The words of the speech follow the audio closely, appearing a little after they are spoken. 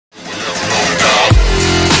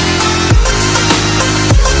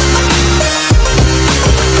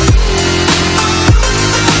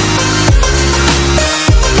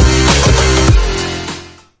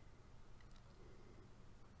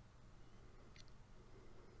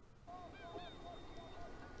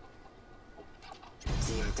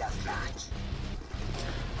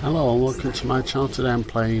Hello and welcome to my channel. Today I'm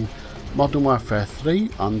playing Modern Warfare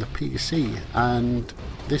 3 on the PC, and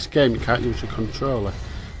this game you can't use a controller,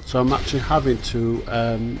 so I'm actually having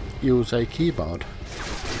to use a keyboard.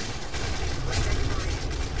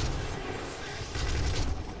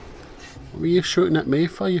 What were you shooting at me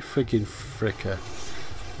for, you friggin' fricker?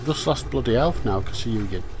 I've just lost bloody health now because of you,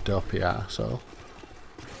 you dopey arsehole.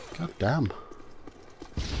 God damn.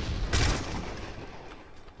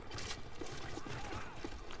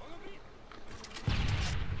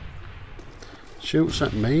 Shoots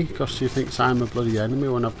at me because he thinks I'm a bloody enemy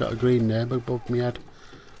when I've got a green neighbour above my head.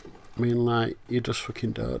 I mean, like, you just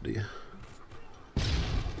fucking don't, do you?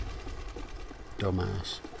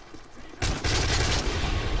 Dumbass.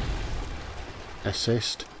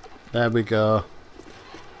 Assist. There we go.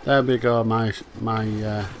 There we go, my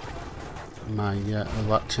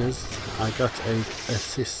watches. I got a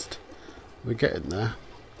assist. We're getting there.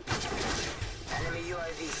 Enemy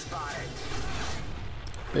UAV spotted.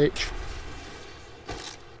 Bitch.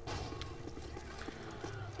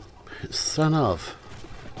 Son of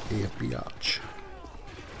a biatch.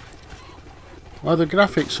 Well, the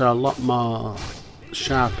graphics are a lot more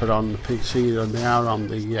sharper on the PC than they are on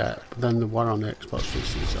the one on the Xbox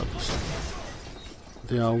 360, obviously.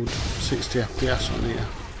 The old 60 FPS on here.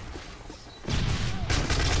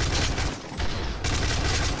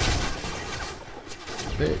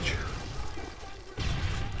 Bitch.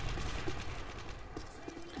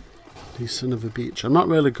 You son of a bitch. I'm not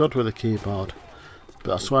really good with a keyboard.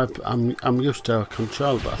 But that's why I'm used to a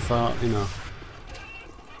control, but I thought, you know.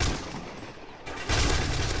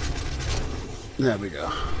 There we go.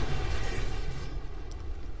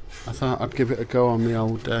 I thought I'd give it a go on the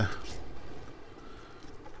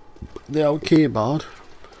old keyboard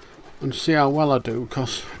and see how well I do,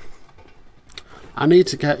 because I need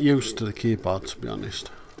to get used to the keyboard, to be honest.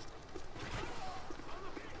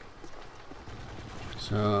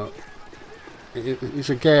 So it's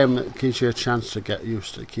a game that gives you a chance to get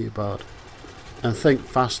used to the keyboard and think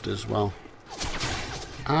fast as well.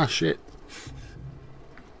 Ah, shit.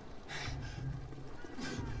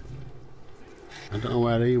 I don't know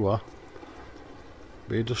where he was,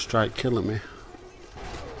 but he just tried killing me.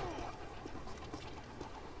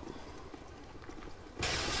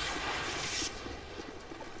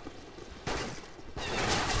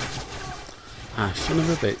 Ah, son of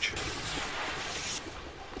a bitch.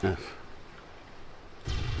 F.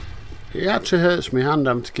 It actually hurts my hand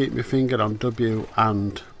having to keep my finger on W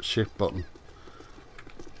and shift button.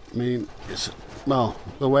 I mean, it's, well,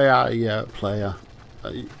 the way I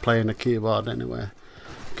playing a keyboard anyway.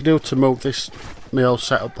 I could do to move this my old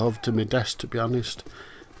setup over to my desk, to be honest.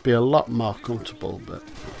 Be a lot more comfortable, but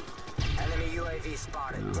Enemy UAV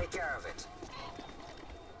spotted. You know. Take care of it.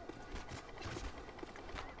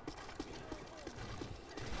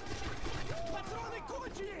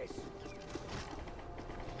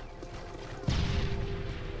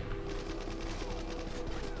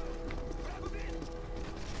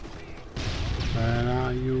 where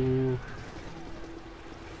are you?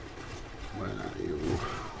 Where are you?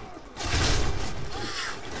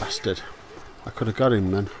 Bastard. I could have got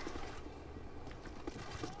him then.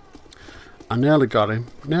 I nearly got him.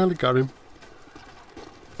 Nearly got him.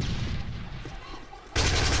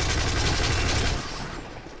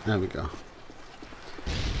 There we go.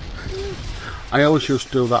 I always used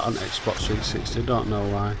to do that on Xbox 360. Don't know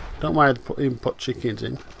why. Don't know why I'd even put chickens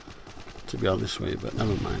in, to be honest with you, but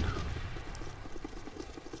never mind.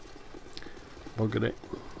 Bugger it.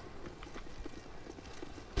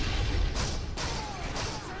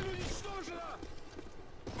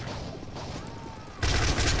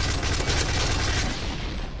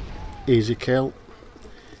 Easy kill.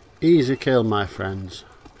 Easy kill, my friends.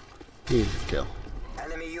 Easy kill.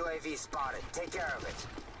 Enemy UAV spotted. Take care of it.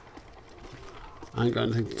 I ain't got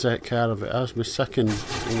anything to take care of it. That's my second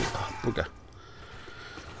bugger.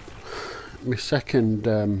 My second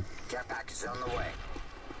Care package on the way.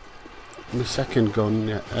 my second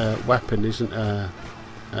gun weapon isn't a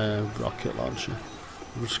rocket launcher.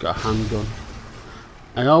 I've just got a handgun.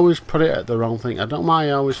 I always put it at the wrong thing. I don't know why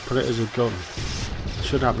I always put it as a gun. I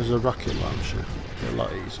should have it as a rocket launcher. Be a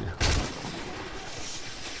lot easier.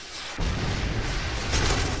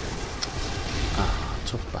 Ah,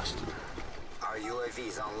 tough bastard. Our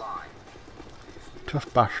UAV's online.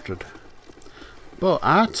 Tough bastard. But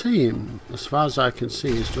our team, as far as I can see,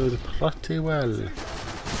 is doing pretty well.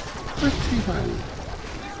 Pretty well.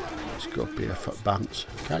 Let's go up here for bants.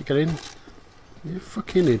 Can't get in. You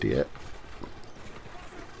fucking idiot.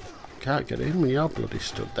 Can't get in when you're bloody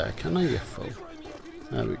stood there, can I, you fool?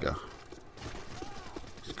 There we go.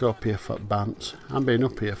 Let's go up here for bants. I've been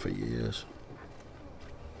up here for years.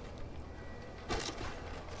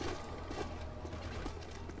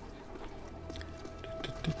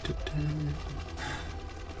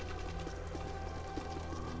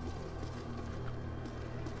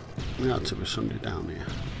 There ought to be somebody down here.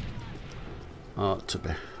 Ought to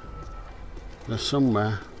be. There's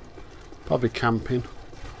somewhere. Probably camping.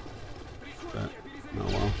 But, oh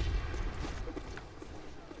well.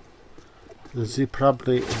 Is he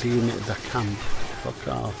probably doing it at the camp? Fuck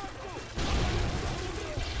off.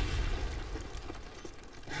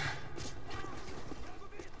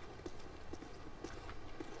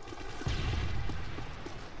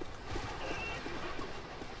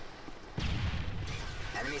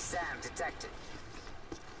 Enemy SAM detected.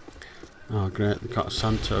 Oh great, they got a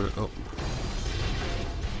sand turret up.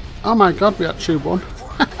 Oh my god, we actually won.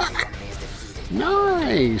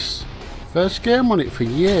 Nice! First game on it for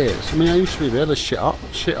years. I mean, I used to be really shit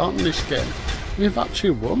on this game. We've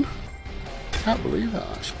actually won. Can't believe that.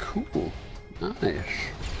 That's cool. Nice.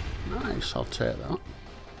 Nice, I'll take that.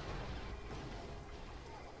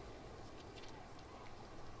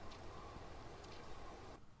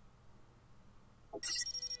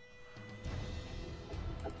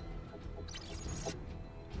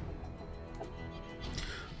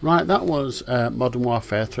 Right, that was Modern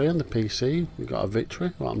Warfare 3 on the PC. We got a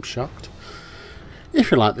victory. Well, I'm shocked. If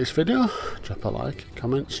you like this video, drop a like,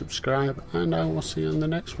 comment, subscribe, and I will see you in the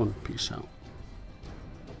next one. Peace out.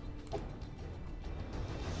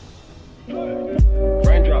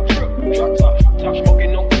 Raindrop, drop top,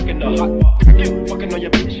 smoking, no cooking the hot pot. You fucking on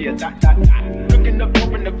your bitch, yeah, that. Looking up,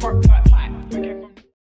 open the park pot.